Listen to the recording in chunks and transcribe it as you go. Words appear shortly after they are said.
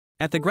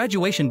At the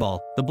graduation ball,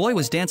 the boy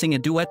was dancing a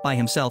duet by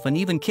himself and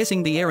even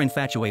kissing the air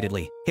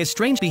infatuatedly. His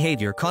strange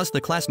behavior caused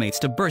the classmates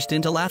to burst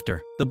into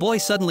laughter. The boy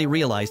suddenly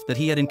realized that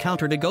he had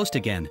encountered a ghost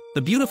again.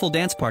 The beautiful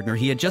dance partner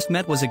he had just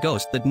met was a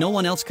ghost that no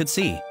one else could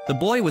see. The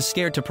boy was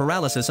scared to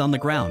paralysis on the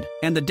ground,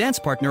 and the dance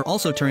partner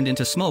also turned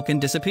into smoke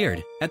and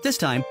disappeared. At this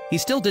time, he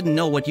still didn't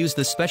know what use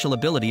this special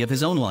ability of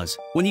his own was.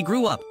 When he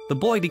grew up, the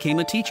boy became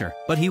a teacher,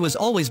 but he was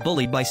always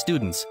bullied by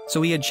students,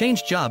 so he had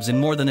changed jobs in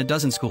more than a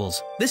dozen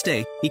schools. This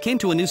day, he came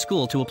to a new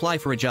school to apply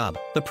for a job.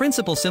 The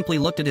principal simply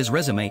looked at his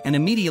resume and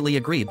immediately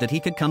agreed that he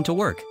could come to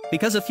work.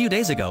 Because a few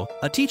days ago,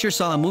 a teacher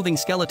saw a moving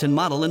skeleton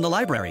model in the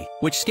library,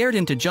 which scared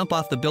him to jump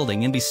off the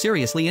building and be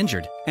seriously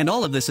injured. And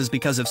all of this is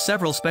because of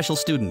several special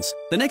students.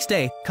 The next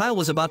day, Kyle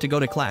was about to go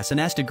to class and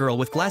asked a girl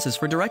with glasses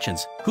for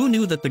directions. Who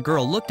knew that the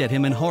girl looked at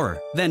him in horror,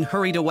 then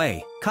hurried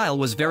away? Kyle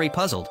was very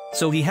puzzled,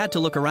 so he had to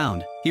look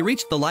around. He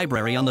reached the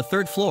library on the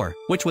third floor,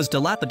 which was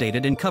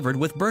dilapidated and covered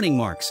with burning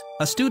marks.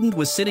 A student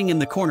was sitting in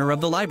the corner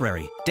of the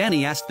library.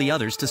 Danny asked the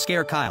others to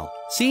scare Kyle.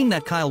 Seeing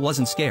that Kyle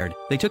wasn't scared,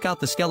 they took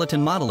out the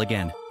skeleton model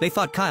again. They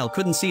thought Kyle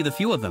couldn't see the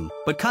few of them,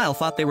 but Kyle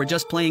thought they were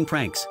just playing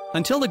pranks.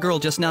 Until the girl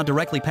just now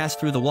directly passed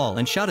through the wall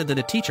and shouted that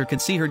a teacher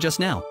could see her just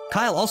now.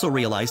 Kyle also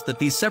realized that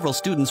these several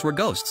students were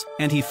ghosts,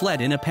 and he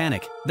fled in a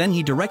panic. Then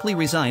he directly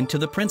resigned to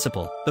the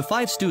principal. The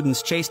 5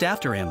 students chased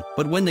after him,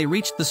 but when they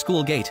reached the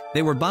school gate,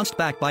 they were bounced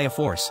back by a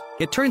force.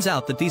 It turns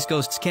out that these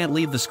ghosts can't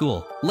leave the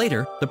school.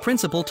 Later, the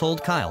principal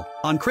told Kyle,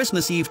 on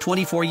Christmas Eve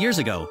 24 years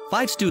ago,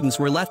 5 students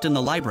were left in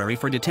the library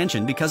for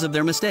detention because of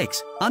their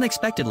mistakes.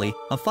 Unexpectedly,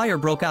 a fire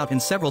broke out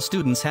and several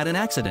students had an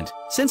accident.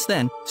 Since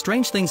then,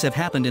 strange things have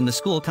happened in the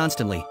school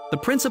constantly. The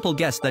principal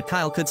guessed that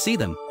Kyle could see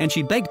them, and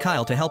she begged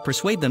Kyle to help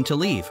persuade them to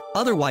leave.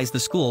 Otherwise the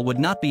school would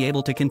not be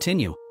able to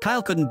continue.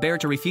 Kyle couldn't bear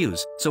to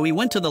refuse, so he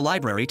went to the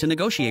library to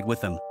negotiate with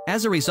them.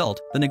 As a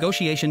result, the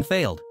negotiation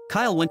failed.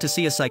 Kyle went to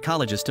see a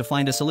psychologist to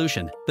find a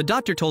solution. The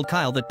doctor told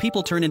Kyle that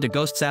people turn into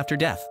ghosts after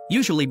death,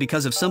 usually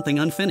because of something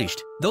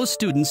unfinished. Those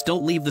students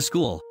don't leave the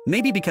school,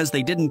 maybe because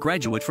they didn't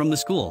graduate from the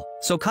school.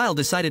 So Kyle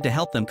decided to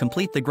help them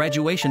complete the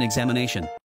graduation examination.